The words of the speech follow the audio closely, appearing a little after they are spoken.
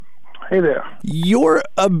Hey there. You're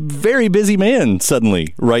a very busy man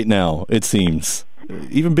suddenly, right now, it seems.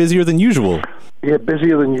 Even busier than usual. Yeah,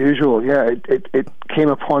 busier than usual. Yeah, it came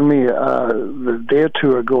upon me the day or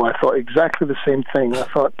two ago. I thought exactly the same thing. I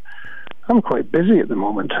thought, I'm quite busy at the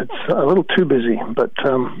moment. It's a little too busy, but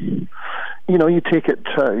you take it.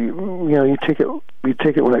 You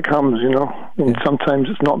take it when it comes. And sometimes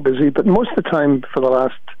it's not busy, but most of the time for the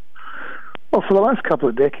last couple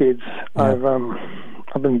of decades,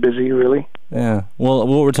 I've been busy, really. Yeah. Well,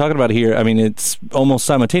 what we're talking about here, I mean, it's almost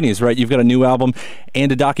simultaneous, right? You've got a new album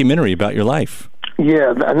and a documentary about your life. Yeah,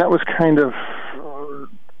 and that was that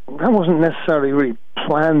wasn't necessarily really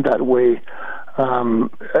planned that way.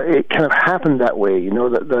 It kind of happened that way,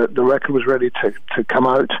 that the record was ready to come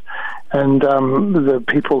out, and the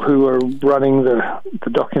people who were running the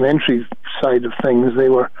documentary side of things, they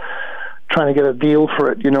were trying to get a deal for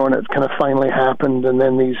it, and it kind of finally happened, and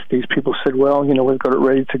then these people said, well, we've got it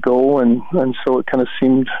ready to go, and so it kind of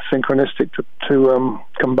seemed synchronistic to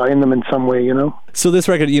combine them in some way, So this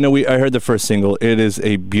record, I heard the first single. It is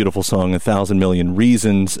a beautiful song, 1,000 Million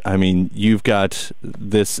Reasons. I mean, you've got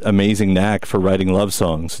this amazing knack for writing love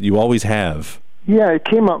songs. You always have. Yeah, it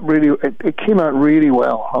came out really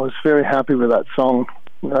well. I was very happy with that song.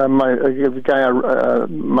 My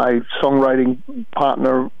songwriting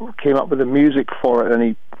partner came up with the music for it,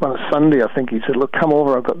 and on a Sunday, I think he said, "Look, come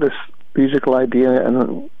over. I've got this musical idea,"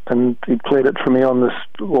 and he played it for me on this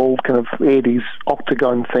old kind of 80s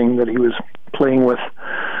octagon thing that he was playing with,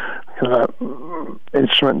 kind of an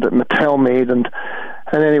instrument that Mattel made, and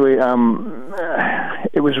anyway,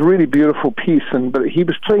 it was a really beautiful piece, but he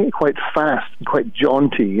was playing it quite fast and quite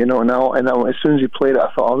jaunty, and as soon as he played it, I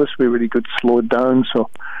thought, this will be really good, slow it down, so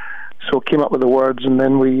came up with the words, and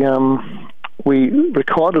then we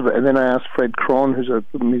recorded it, and then I asked Fred Cron, who's a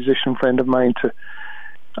musician friend of mine,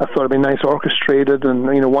 I thought it'd be nice orchestrated, and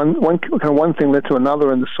one thing led to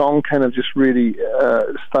another, and the song kind of just really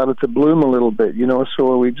started to bloom a little bit,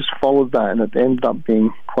 so we just followed that, and it ended up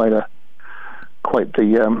being quite the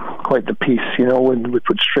piece, when we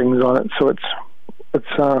put strings on it. So it's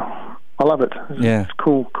I love it. It's a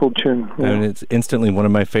cool tune. Yeah. And it's instantly one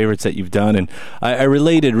of my favorites that you've done. And I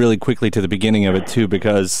related really quickly to the beginning of it too,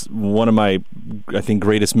 because one of my, I think,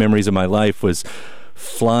 greatest memories of my life was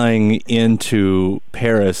flying into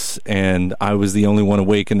Paris, and I was the only one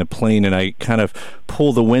awake in the plane, and I kind of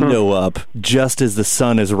pull the window up just as the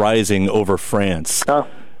sun is rising over France.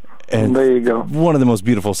 And there you go. One of the most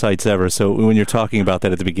beautiful sights ever. So when you're talking about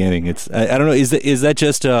that at the beginning, it's I don't know, is that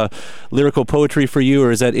just lyrical poetry for you, or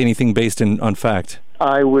is that anything based on fact?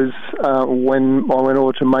 I was when I went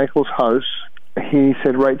over to Michael's house, he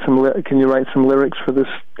said, "Can you write some lyrics for this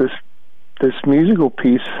musical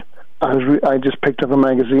piece?" I just picked up a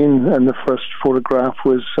magazine, and the first photograph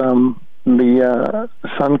was the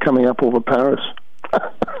sun coming up over Paris.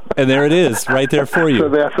 And there it is, right there for you. So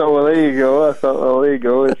I thought, well, there you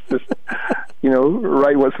go. It's just,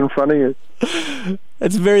 write what's in front of you.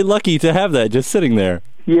 It's very lucky to have that just sitting there.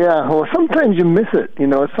 Yeah, well, sometimes you miss it.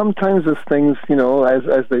 Sometimes there's things,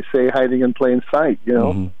 as they say, hiding in plain sight.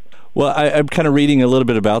 Mm-hmm. Well, I'm kind of reading a little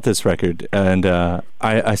bit about this record, and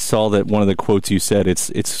I saw that one of the quotes you said,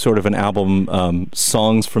 it's sort of an album,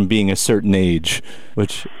 songs from being a certain age,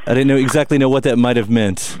 which I didn't exactly know what that might have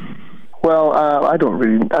meant. Well,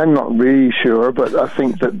 I'm not really sure, but I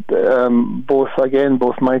think that both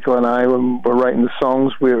Michael and I, when we're writing the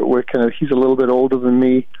songs, we're kind of, he's a little bit older than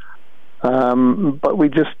me, but we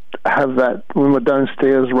just have that, when we're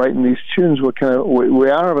downstairs writing these tunes, we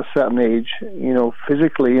are of a certain age,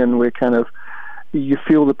 physically, and we're kind of, you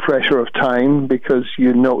feel the pressure of time, because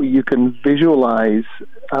you can visualize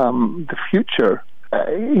the future.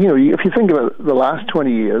 If you think about the last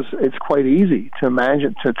 20 years, it's quite easy to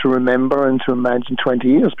imagine, to remember and to imagine 20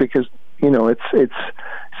 years, because, it's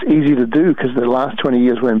easy to do, because the last 20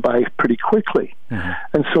 years went by pretty quickly. Mm-hmm.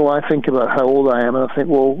 And so I think about how old I am, and I think,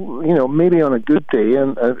 well, maybe on a good day,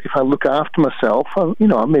 and if I look after myself, I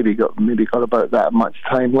maybe got about that much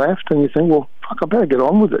time left, and you think, well, fuck, I better get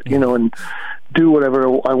on with it, and do whatever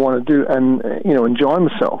I want to do, and, enjoy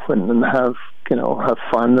myself, and have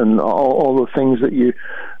fun, and all the things that you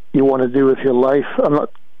want to do with your life.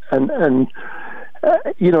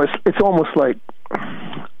 It's almost like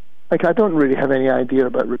I don't really have any idea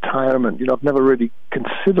about retirement. I've never really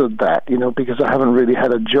considered that, because I haven't really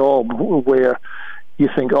had a job where you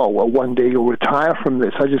think, oh, well, one day you'll retire from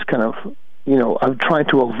this. I just kind of, I've tried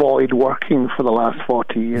to avoid working for the last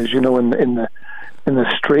 40 years, in the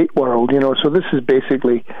straight world, so this is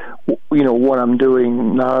basically, what I'm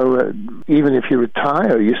doing now. Even if you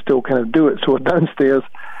retire, you still kind of do it. So we're downstairs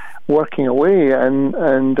working away, and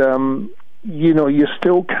you're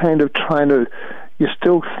still kind of trying to, you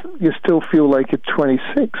still feel like you're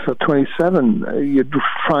 26 or 27. You're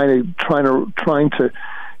trying to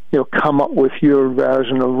come up with your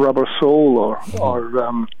version of Rubber Soul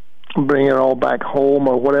or Bring It All Back Home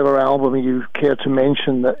or whatever album you care to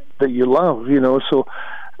mention that you love. So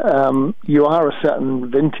you are a certain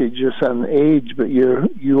vintage, a certain age, but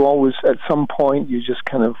you always, at some point, you just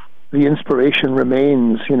kind of, the inspiration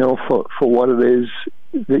remains, for what it is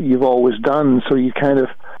that you've always done. So you kind of,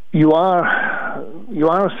 you are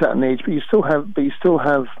a certain age, but you still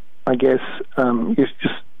have, I guess, you're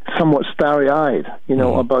just somewhat starry-eyed,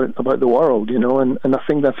 about the world, and I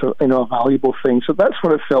think that's a valuable thing. So that's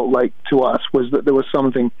what it felt like to us, was that there was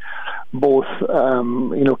something both,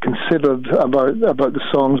 considered about the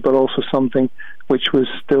songs, but also something which was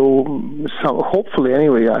still, hopefully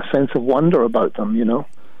anyway, a sense of wonder about them,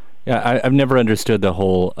 Yeah, I've never understood the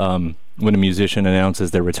whole, when a musician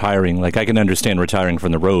announces they're retiring, like I can understand retiring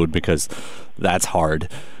from the road because that's hard.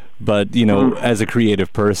 But, as a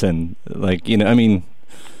creative person, like,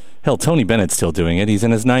 hell, Tony Bennett's still doing it. He's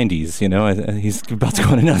in his 90s, he's about to go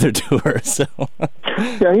on another tour, so...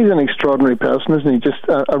 Yeah, he's an extraordinary person, isn't he? Just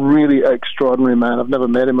a really extraordinary man. I've never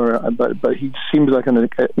met him, but he seems like a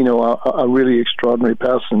really extraordinary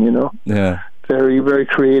person, Yeah. Very, very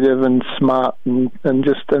creative and smart and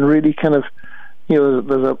really kind of,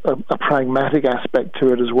 there's a pragmatic aspect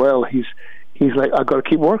to it as well. He's like, I've got to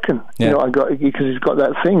keep working. Yeah. Because he's got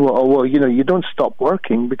that thing. Well, you don't stop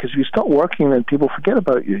working, because if you stop working, then people forget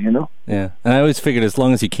about you. Yeah, and I always figured as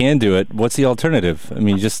long as you can do it, what's the alternative? I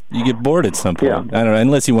mean, you get bored at some point. Yeah. I don't know,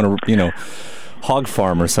 unless you want to, hog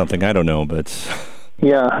farm or something. I don't know, but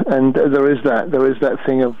yeah, and there is that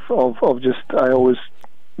thing of just, I always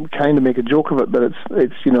kind of make a joke of it, but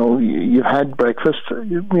it's you've had breakfast,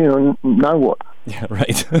 now what? Yeah,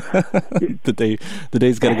 right. the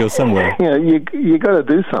day's got to go somewhere. Yeah, you got to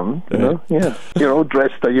do something. Yeah, you're all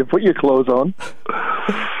dressed up. You put your clothes on.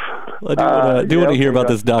 I do want to hear about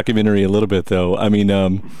this documentary a little bit, though. I mean,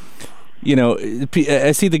 I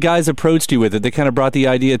see the guys approached you with it. They kind of brought the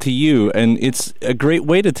idea to you, and it's a great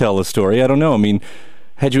way to tell a story. I don't know. I mean,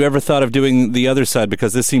 had you ever thought of doing the other side?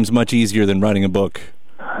 Because this seems much easier than writing a book.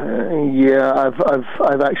 Yeah,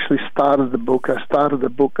 I've actually started the book. I started the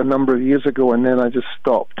book a number of years ago, and then I just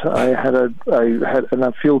stopped. I had, and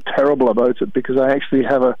I feel terrible about it, because I actually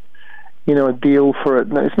have a deal for it.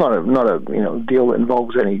 It's not a deal that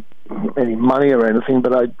involves any money or anything,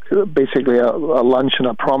 but I basically a lunch, and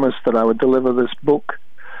a promise that I would deliver this book,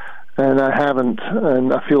 and I haven't,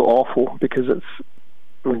 and I feel awful, because it's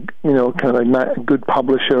kind of a good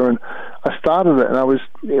publisher, and I started it, and I was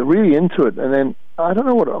really into it, and then I don't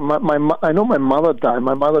know what I know. My mother died.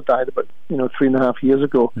 My mother died about 3.5 years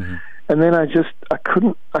ago, and then I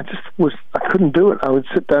couldn't do it. I would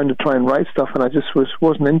sit down to try and write stuff, and I just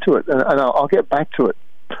wasn't into it. And I'll get back to it.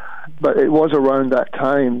 But it was around that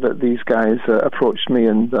time that these guys approached me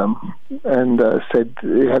and said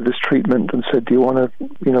they had this treatment, and said, "Do you want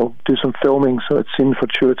to do some filming?" So it seemed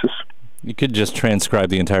fortuitous. You could just transcribe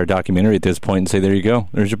the entire documentary at this point and say, "There you go.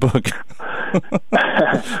 There's your book."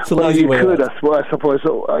 Well, you could. I suppose.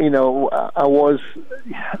 I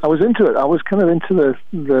was into it. I was kind of into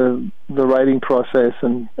the writing process,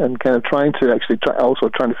 and kind of trying to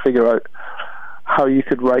figure out how you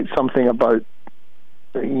could write something about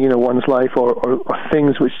one's life or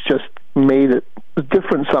things which just made it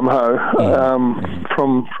different somehow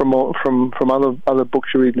from other books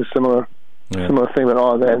you read in a similar thing.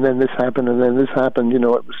 But and then this happened, and then this happened.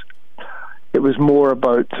 It was more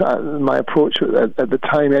about my approach at the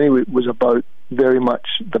time. Anyway, was about very much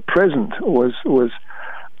the present. Was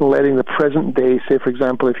letting the present day. Say, for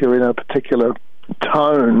example, if you're in a particular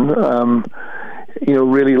town,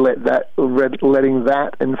 really letting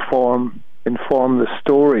that inform the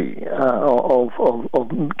story of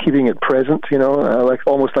keeping it present. Like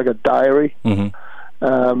almost like a diary. Mm-hmm.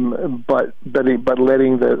 But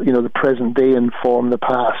letting the present day inform the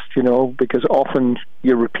past, because often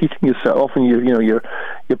you're repeating yourself. Often you're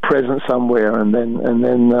present somewhere, and then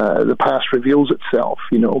the past reveals itself,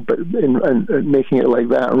 But in making it like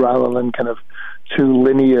that, rather than kind of too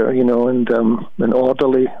linear, and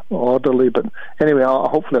orderly. But anyway,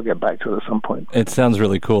 hopefully I'll get back to it at some point. It sounds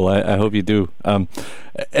really cool. I hope you do.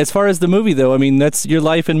 As far as the movie, though, I mean, that's your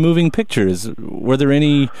life in moving pictures. Were there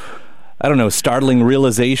any, I don't know, startling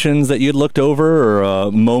realizations that you'd looked over,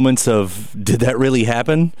 or moments of, did that really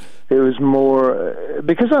happen? It was more,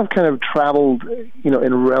 because I've kind of traveled,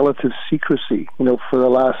 in relative secrecy, for the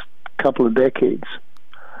last couple of decades.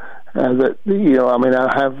 I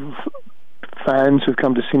have fans who've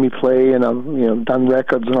come to see me play, and I've, done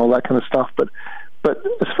records and all that kind of stuff, but But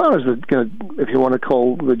as far as if you want to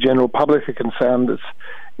call the general public are concerned, it's,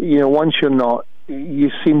 once you're not,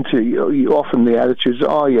 you seem to, you often the attitude is,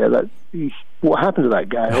 oh yeah, what happened to that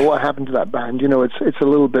guy, or what happened to that band? It's a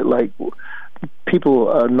little bit like people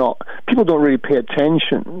don't really pay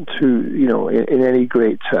attention to, in any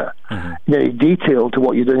great in any detail to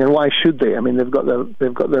what you're doing, and why should they? I mean, they've got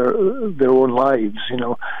their own lives,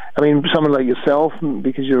 I mean, someone like yourself,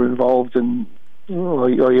 because you're involved in, or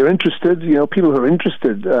you're interested, people who are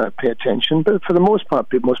interested pay attention, but for the most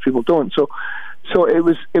part, most people don't. So it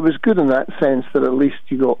was good in that sense that at least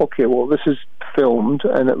you go, okay, well, this is filmed,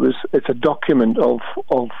 and it's a document of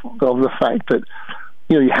the fact that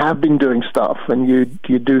you have been doing stuff, and you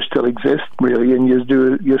do still exist, really, and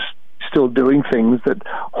you're still doing things that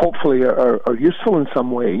hopefully are useful in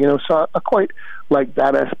some way. So I quite like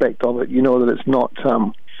that aspect of it. That it's not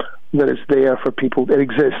that it's there for people. It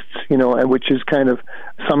exists, and which is kind of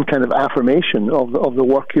some kind of affirmation of the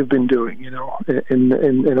work you've been doing,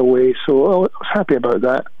 in a way. So I was happy about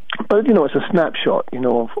that. But it's a snapshot,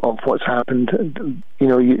 of what's happened.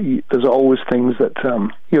 There's always things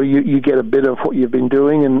that you get a bit of what you've been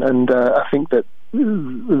doing, and I think that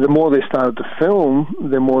the more they started to film,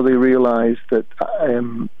 the more they realised that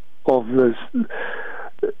of this,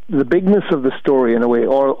 the bigness of the story in a way,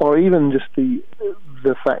 or even just the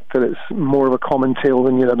fact that it's more of a common tale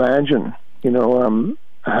than you'd imagine.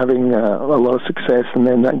 Having a lot of success and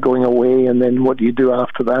then that going away, and then what do you do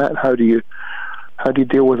after that? How do you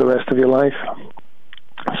deal with the rest of your life?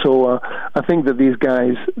 So I think that these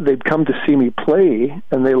guys, they'd come to see me play,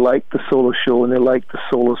 and they liked the solo show, and they liked the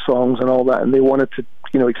solo songs and all that, and they wanted to,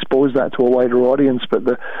 expose that to a wider audience. But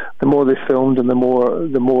the more they filmed, and the more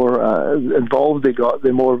involved they got,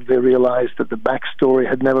 the more they realized that the backstory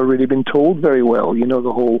had never really been told very well.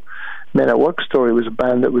 The whole Men at Work story was a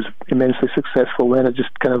band that was immensely successful, then it just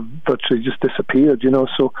kind of virtually just disappeared,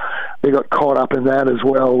 so they got caught up in that as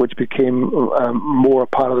well, which became more a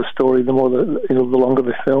part of the story the more the longer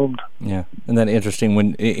they filmed. Yeah, and that interesting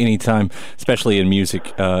when any time, especially in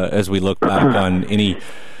music, as we look back on any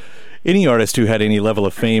artist who had any level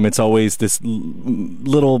of fame, it's always this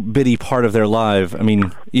little bitty part of their life. I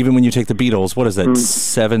mean, even when you take the Beatles, what is that,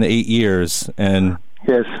 7 to 8 years, and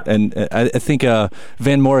yes, and I think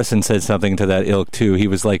Van Morrison said something to that ilk too. He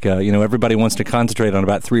was like, everybody wants to concentrate on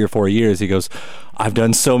about 3 or 4 years. He goes, I've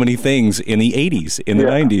done so many things in the 80s, in the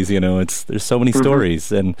 90s. There's so many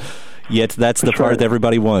stories, and yet that's the part that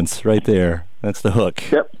everybody wants, right there. That's the hook.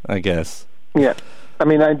 Yep. I guess. Yeah. I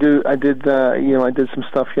mean, I did some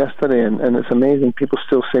stuff yesterday, and it's amazing. People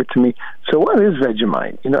still say to me, "So what is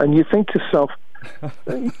Vegemite?" And you think to yourself,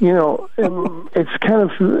 it's kind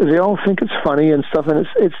of, they all think it's funny and stuff, and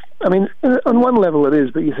it's. I mean, on one level it is,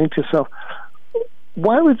 but you think to yourself,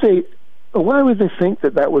 why would they think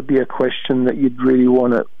that would be a question that you'd really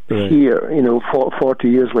want to hear? 40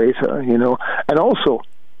 years later, and also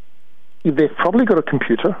they've probably got a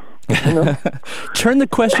computer. Turn the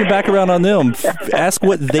question back around on them. Ask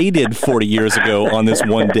what they did 40 years ago on this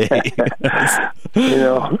one day. But that's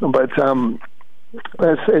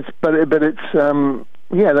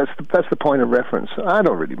the point of reference. I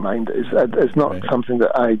don't really mind it. It's not something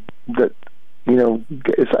that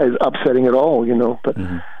is upsetting at all. But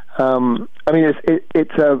I mean,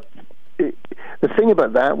 the thing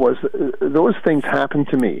about that was those things happened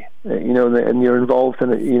to me. And you're involved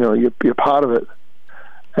in it. You're part of it.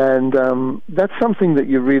 And that's something that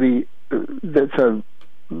you really, that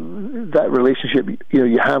relationship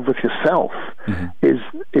you have with yourself is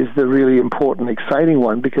the really important, exciting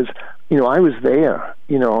one, because I was there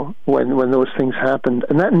when those things happened,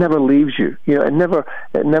 and that never leaves you. It never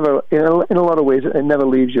in a lot of ways it never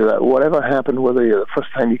leaves you. That whatever happened, whether the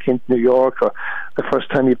first time you came to New York, or the first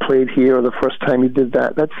time you played here, or the first time you did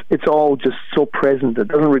that, it's all just so present. It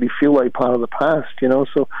doesn't really feel like part of the past.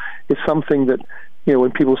 So it's something that,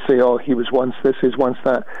 when people say, "Oh, he was once this, he's once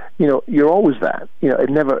that," you're always that. It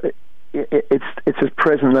never. It's as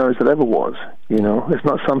present now as it ever was. It's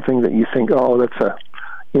not something that you think, "Oh, that's a,"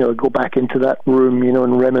 go back into that room,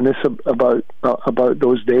 and reminisce about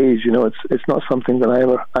those days. It's not something that I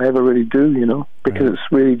ever really do. Because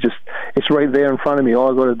it's really just, it's right there in front of me.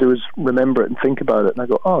 All I got to do is remember it and think about it, and I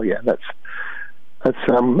go, "Oh yeah, that's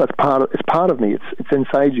part of me. It's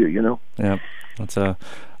inside you." Yeah, that's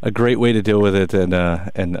a great way to deal with it, and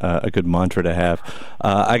a good mantra to have.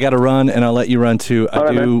 I got to run, and I'll let you run too.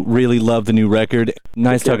 I do really love the new record.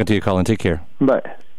 Nice talking to you, Colin. Take care. Bye.